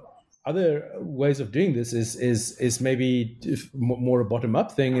 Other ways of doing this is maybe more a bottom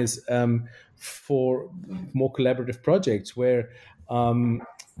up thing, is for more collaborative projects where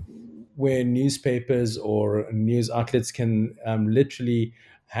newspapers or news outlets can literally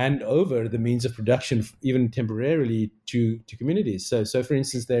hand over the means of production, even temporarily, to communities. So for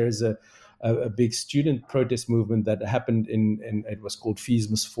instance, there is a big student protest movement that happened in it was called Fees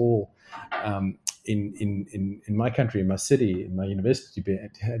Must Fall, in my country, in my city, in my university,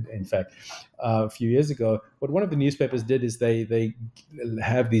 in fact, a few years ago. What one of the newspapers did is they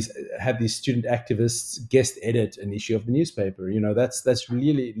had these student activists guest edit an issue of the newspaper. That's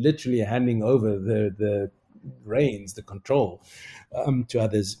really literally handing over the reins, the control, to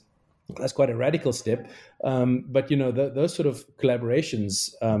others. That's quite a radical step, but those sort of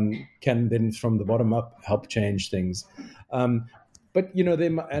collaborations can then, from the bottom up, help change things. But they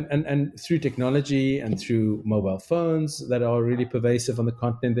and through technology and through mobile phones that are really pervasive on the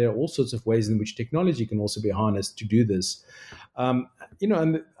continent, there are all sorts of ways in which technology can also be harnessed to do this. And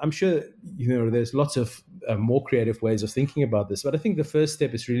I'm sure there's lots of more creative ways of thinking about this. But I think the first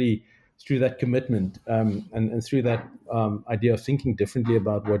step is really through that commitment, and through that idea of thinking differently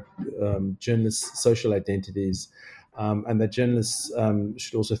about what journalists' social identities. And that journalists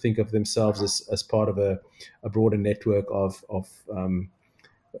should also think of themselves as part of a broader network of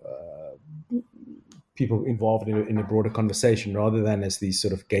people involved in a broader conversation, rather than as these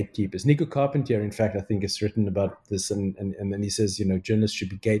sort of gatekeepers. Nico Carpentier, in fact, I think has written about this, and then he says, journalists should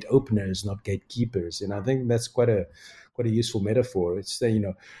be gate openers, not gatekeepers. And I think that's quite a useful metaphor. It's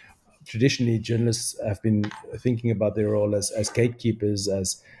traditionally journalists have been thinking about their role as gatekeepers,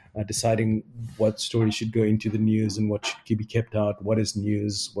 as deciding what stories should go into the news and what should be kept out, what is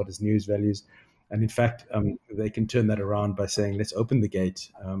news values. And in fact, they can turn that around by saying, let's open the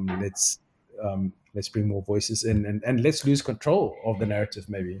gate, let's bring more voices in, and let's lose control of the narrative,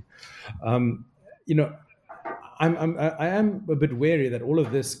 maybe. I am a bit wary that all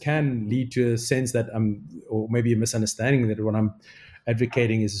of this can lead to a sense that or maybe a misunderstanding that what I'm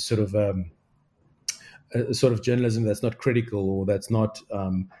advocating is a sort of journalism that's not critical, or that's not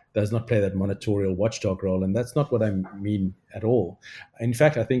does not play that monitorial watchdog role, and that's not what I mean at all. In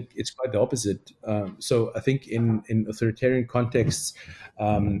fact, I think it's quite the opposite. So I think in authoritarian contexts,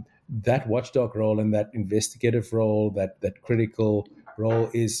 that watchdog role and that investigative role, that critical role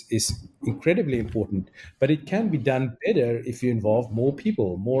is incredibly important. But it can be done better if you involve more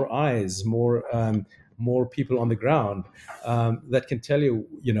people, more eyes, more more people on the ground that can tell you,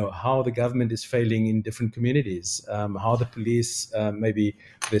 how the government is failing in different communities, how the police, maybe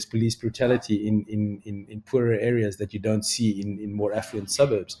there's police brutality in poorer areas that you don't see in more affluent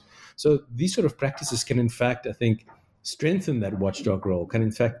suburbs. So these sort of practices can, in fact, I think, strengthen that watchdog role, can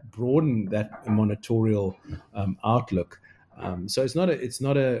in fact broaden that monitorial outlook. So it's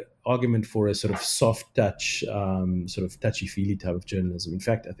not a argument for a sort of soft touch, sort of touchy-feely type of journalism. In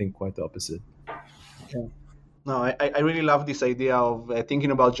fact, I think quite the opposite. Yeah. No, I really love this idea of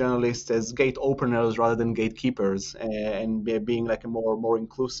thinking about journalists as gate openers rather than gatekeepers, and being like a more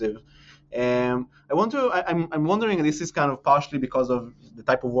inclusive. I'm wondering, and this is kind of partially because of the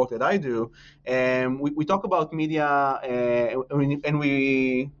type of work that I do. We talk about media, and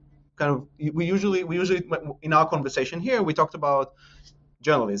we usually in our conversation here we talked about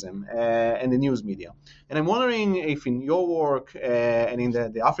journalism and the news media. And I'm wondering if in your work and in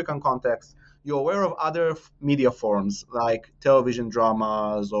the African context, you're aware of other media forms like television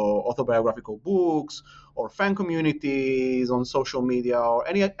dramas or autobiographical books or fan communities on social media or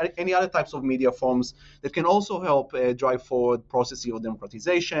any other types of media forms that can also help drive forward processes of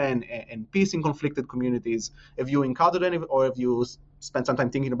democratization and peace in conflicted communities. Have you encountered any, or have you spent some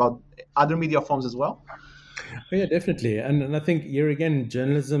time thinking about other media forms as well? Oh, yeah, definitely. And I think here again,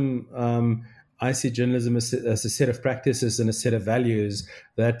 journalism, I see journalism as a set of practices and a set of values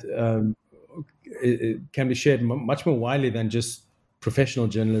that it can be shared much more widely than just professional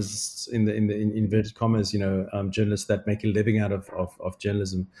journalists in inverted commas, journalists that make a living out of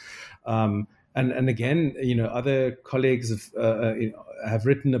journalism. And again, other colleagues have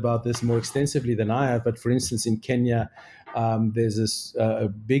written about this more extensively than I have. But for instance, in Kenya, there's this a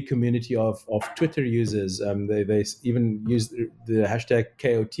big community of Twitter users. They even use the hashtag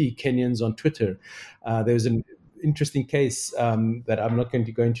KOT, Kenyans on Twitter. There's an interesting case that I'm not going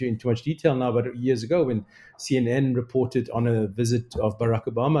to go into in too much detail now, but years ago when CNN reported on a visit of Barack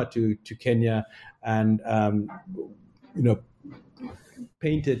Obama to Kenya and,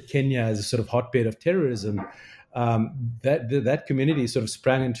 painted Kenya as a sort of hotbed of terrorism, that community sort of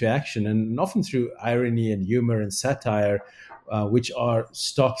sprang into action, and often through irony and humor and satire, which are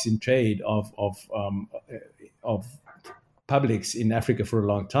stocks in trade of publics in Africa for a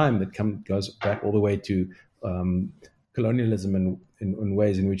long time, that goes back all the way to colonialism and in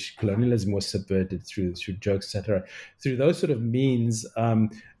ways in which colonialism was subverted through jokes, etc. Through those sort of means,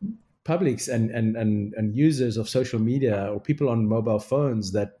 publics and users of social media or people on mobile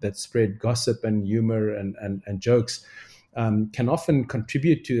phones that spread gossip and humor and jokes can often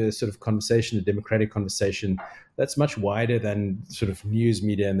contribute to a sort of conversation, a democratic conversation that's much wider than sort of news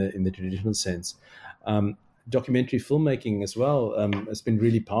media in the traditional sense. Documentary filmmaking as well has been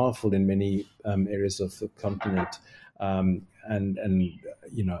really powerful in many areas of the continent, and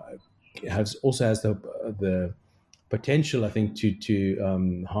has the potential, I think,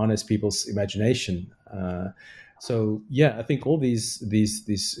 to harness people's imagination. So yeah, I think all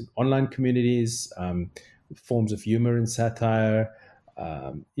these online communities, forms of humor and satire,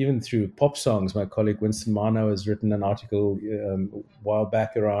 even through pop songs. My colleague Winston Mano has written an article a while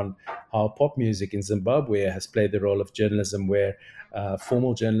back around how pop music in Zimbabwe has played the role of journalism, where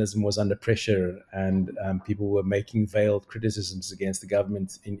formal journalism was under pressure and people were making veiled criticisms against the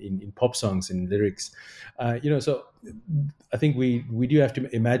government in pop songs and lyrics. So I think we do have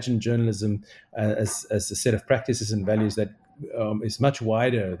to imagine journalism as a set of practices and values that is much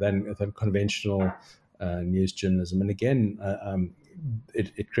wider than conventional news journalism. And again,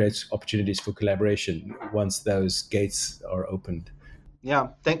 it creates opportunities for collaboration once those gates are opened. Yeah,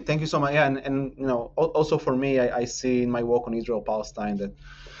 thank you so much. Yeah, and also for me, I see in my work on Israel-Palestine that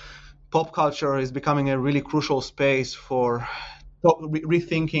pop culture is becoming a really crucial space for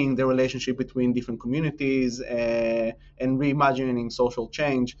rethinking the relationship between different communities and reimagining social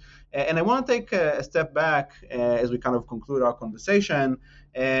change. And I want to take a step back as we kind of conclude our conversation,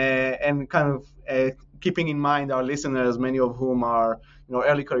 and kind of keeping in mind our listeners, many of whom are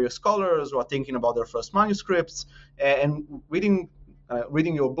early career scholars who are thinking about their first manuscripts, and reading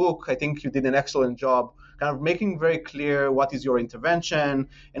your book. I think you did an excellent job kind of making very clear what is your intervention,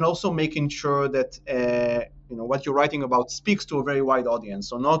 and also making sure that what you're writing about speaks to a very wide audience.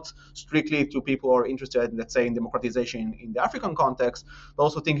 So not strictly to people who are interested, let's say, in democratization in the African context, but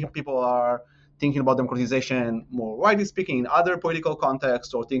also people are thinking about democratization more widely speaking in other political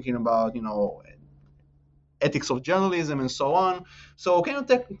contexts, or thinking about ethics of journalism and so on. So can you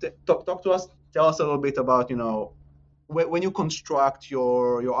talk to us, tell us a little bit about when you construct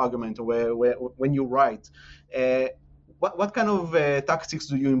your argument, or when you write, what kind of tactics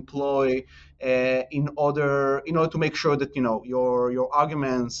do you employ in order to make sure that your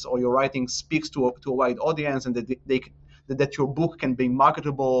arguments or your writing speaks to a wide audience, and that your book can be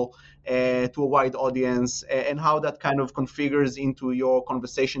marketable to a wide audience, and how that kind of configures into your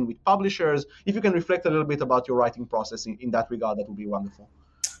conversation with publishers? If you can reflect a little bit about your writing process in that regard, that would be wonderful.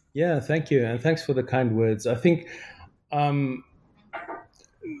 Yeah, thank you, and thanks for the kind words. I think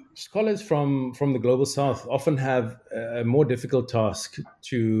scholars from the global south often have a more difficult task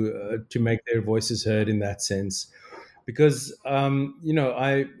to make their voices heard in that sense, because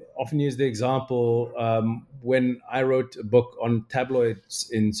I often use the example when I wrote a book on tabloids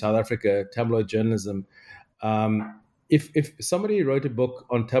in South Africa, tabloid journalism. If somebody wrote a book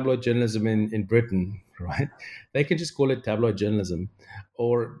on tabloid journalism in Britain, right, they can just call it tabloid journalism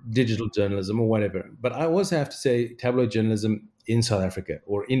or digital journalism or whatever. But I always have to say tabloid journalism in South Africa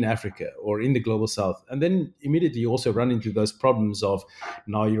or in Africa or in the global south. And then immediately you also run into those problems of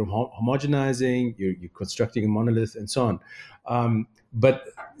now you're homogenizing, you're constructing a monolith and so on. But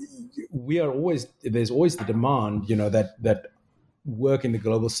there's always the demand, that work in the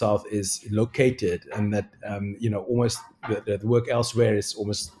global south is located, and that almost the work elsewhere is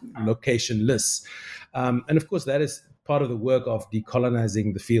almost locationless, and of course that is part of the work of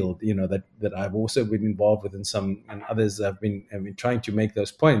decolonizing the field, that I've also been involved with, and others have been trying to make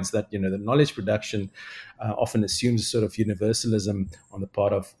those points, that the knowledge production often assumes sort of universalism on the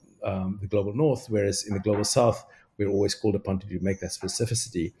part of the global north, whereas in the global south we're always called upon to make that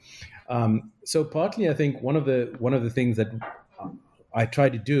specificity. So partly, I think one of the things that I try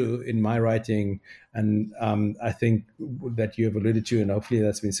to do in my writing, and I think that you have alluded to, and hopefully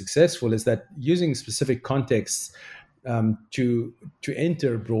that's been successful, is that using specific contexts to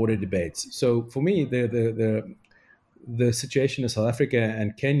enter broader debates. So for me, the situation in South Africa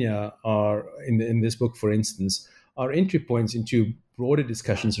and Kenya are in this book, for instance, are entry points into broader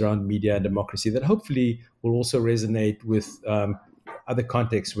discussions around media and democracy that hopefully will also resonate with other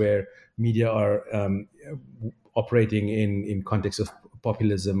contexts where media are operating in context of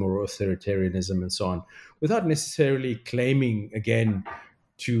populism or authoritarianism and so on, without necessarily claiming again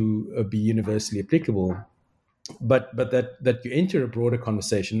to be universally applicable, but that you enter a broader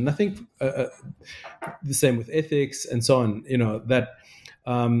conversation. And I think the same with ethics and so on, that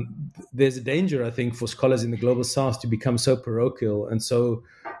there's a danger, I think, for scholars in the global south to become so parochial and so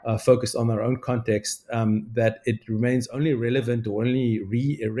focused on their own context that it remains only relevant or only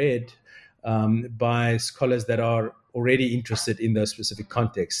reread by scholars that are already interested in those specific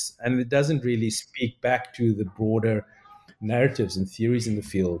contexts. And it doesn't really speak back to the broader narratives and theories in the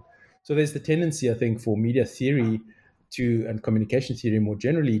field. So there's the tendency, I think, for media theory and communication theory more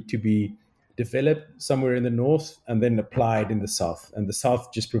generally to be developed somewhere in the north and then applied in the south. And the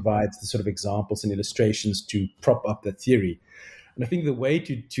south just provides the sort of examples and illustrations to prop up that theory. And I think the way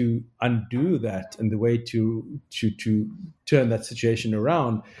to undo that, and the way to turn that situation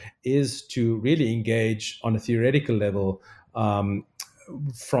around, is to really engage on a theoretical level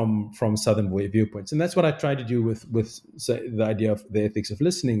from southern viewpoints. And that's what I try to do with say, the idea of the ethics of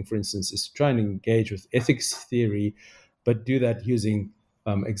listening, for instance, is trying to engage with ethics theory, but do that using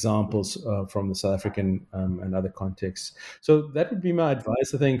examples from the South African and other contexts. So that would be my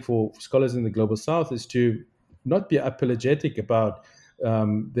advice, I think, for scholars in the global south, is to not be apologetic about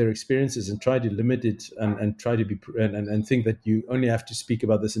their experiences and try to limit it and try to be and think that you only have to speak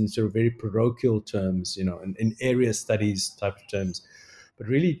about this in sort of very parochial terms, in area studies type of terms, but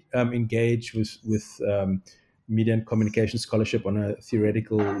really engage with media and communication scholarship on a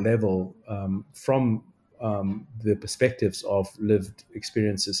theoretical level from the perspectives of lived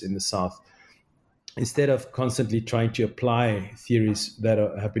experiences in the South, instead of constantly trying to apply theories that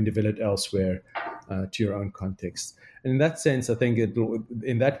have been developed elsewhere to your own context. And in that sense, I think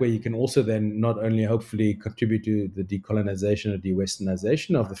in that way, you can also then not only hopefully contribute to the decolonization or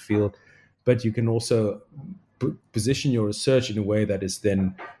de-Westernization of the field, but you can also position your research in a way that is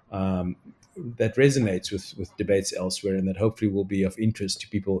then that resonates with debates elsewhere, and that hopefully will be of interest to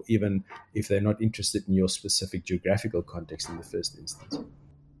people, even if they're not interested in your specific geographical context in the first instance.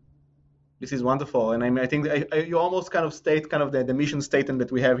 This is wonderful, and I think you almost kind of state kind of the mission statement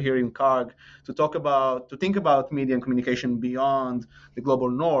that we have here in CARG to think about media and communication beyond the global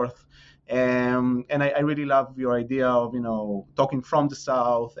north. And I really love your idea of talking from the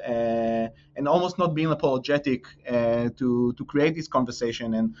South and almost not being apologetic to create this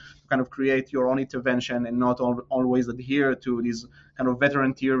conversation and kind of create your own intervention, and not always adhere to these kind of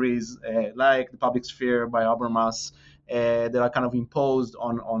veteran theories like the public sphere by Habermas that are kind of imposed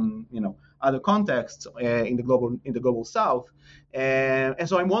on other contexts in the global South. And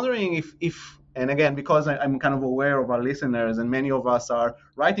so I'm wondering if And again, because I'm kind of aware of our listeners, and many of us are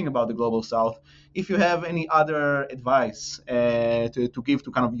writing about the Global South, if you have any other advice to give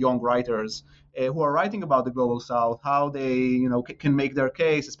to kind of young writers who are writing about the Global South, how they can make their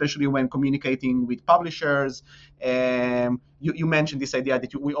case, especially when communicating with publishers. You mentioned this idea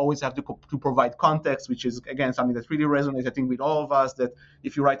that we always have to provide context, which is, again, something that really resonates, I think, with all of us, that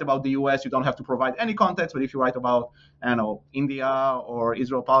if you write about the US, you don't have to provide any context, but if you write about, India or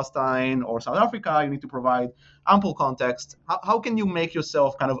Israel, Palestine, or South Africa, you need to provide ample context. How can you make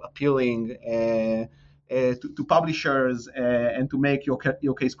yourself kind of appealing to publishers and to make your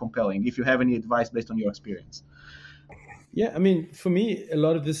case compelling, if you have any advice based on your experience? Yeah, I mean, for me, a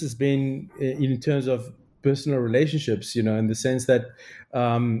lot of this has been in terms of personal relationships, in the sense that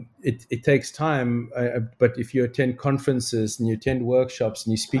it takes time. But if you attend conferences and you attend workshops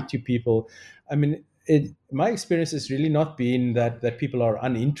and you speak to people, I mean, my experience has really not been that people are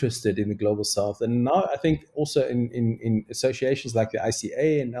uninterested in the Global South. And now I think also in associations like the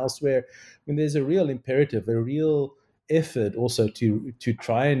ICA and elsewhere, I mean, there's a real imperative, a real effort also to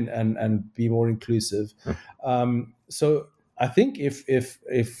try and be more inclusive. So I think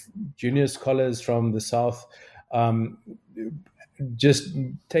if junior scholars from the South just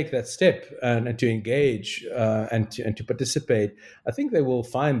take that step and to engage and to participate, I think they will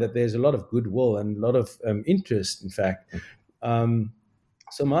find that there's a lot of goodwill and a lot of interest, in fact.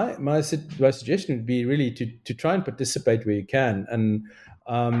 So my suggestion would be really to try and participate where you can, and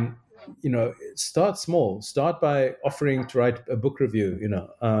start small. Start by offering to write a book review,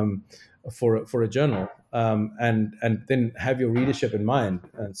 for a journal, and then have your readership in mind.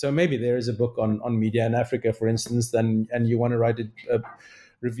 And so maybe there is a book on media in Africa, for instance, and you want to write a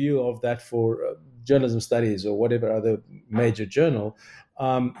review of that for journalism studies or whatever other major journal.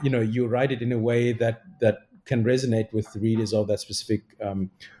 You write it in a way that can resonate with the readers of that specific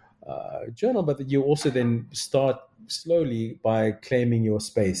journal, but that you also then start slowly by claiming your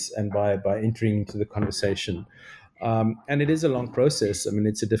space and by entering into the conversation. And it is a long process. I mean,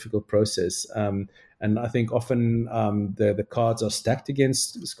 it's a difficult process. And I think often the cards are stacked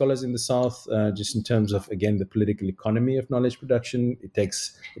against scholars in the South, just in terms of, again, the political economy of knowledge production.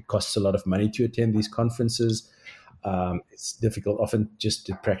 It costs a lot of money to attend these conferences. It's difficult, often just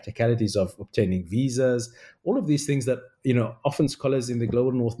the practicalities of obtaining visas, all of these things that, often scholars in the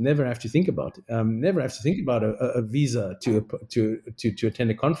Global North never have to think about, a visa to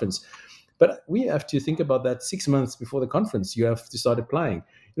attend a conference. But we have to think about that 6 months before the conference. You have to start applying,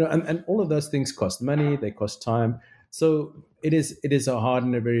 and all of those things cost money, they cost time. So it is a hard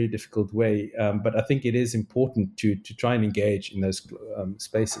and a very difficult way. But I think it is important to try and engage in those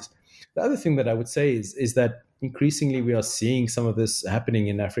spaces. The other thing that I would say is that increasingly we are seeing some of this happening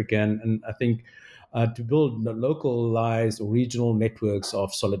in Africa, and I think to build localized or regional networks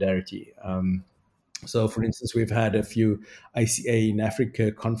of solidarity. So, for instance, we've had a few ICA in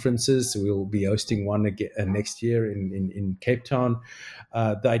Africa conferences. We'll be hosting one again next year in Cape Town.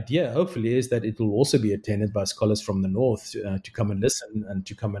 The idea, hopefully, is that it will also be attended by scholars from the North to come and listen and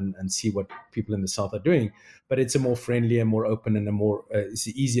to come and see what people in the South are doing. But it's a more friendly and more open and it's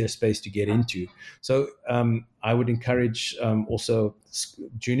an easier space to get into. So I would encourage also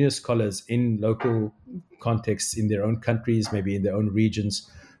junior scholars in local contexts in their own countries, maybe in their own regions,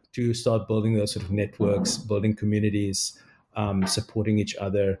 to start building those sort of networks, building communities, supporting each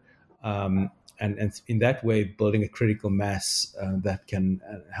other, and in that way building a critical mass that can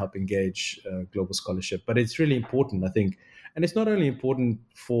help engage global scholarship. But it's really important, I think, and it's not only important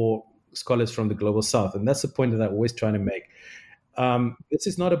for scholars from the Global South, and that's the point that I'm always trying to make. This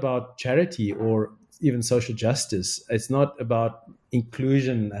is not about charity or even social justice. It's not about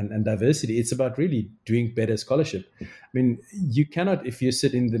inclusion and diversity. It's about really doing better scholarship. I mean, you cannot, if you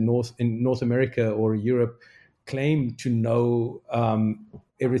sit in North America or Europe, claim to know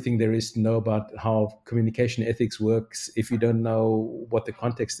everything there is to know about how communication ethics works if you don't know what the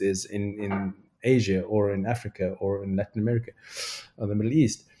context is in Asia or in Africa or in Latin America or the Middle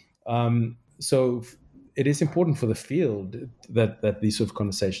East. So it is important for the field that these sort of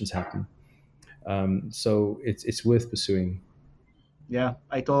conversations happen. So it's worth pursuing. Yeah,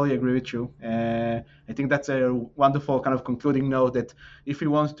 I totally agree with you. I think that's a wonderful kind of concluding note that if we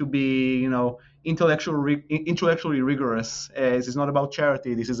want to be, intellectually rigorous, this is not about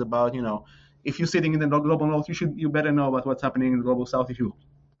charity. This is about, if you're sitting in the Global North, you better know about what's happening in the Global South if you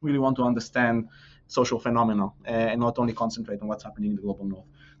really want to understand social phenomena and not only concentrate on what's happening in the Global North.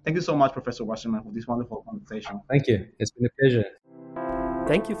 Thank you so much, Professor Wasserman, for this wonderful conversation. Thank you. It's been a pleasure.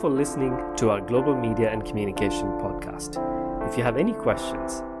 Thank you for listening to our Global Media and Communication podcast. If you have any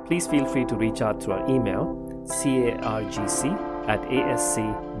questions, please feel free to reach out through our email, cargc at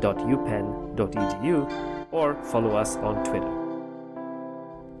asc.upenn.edu or follow us on Twitter.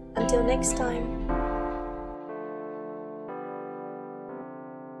 Until next time.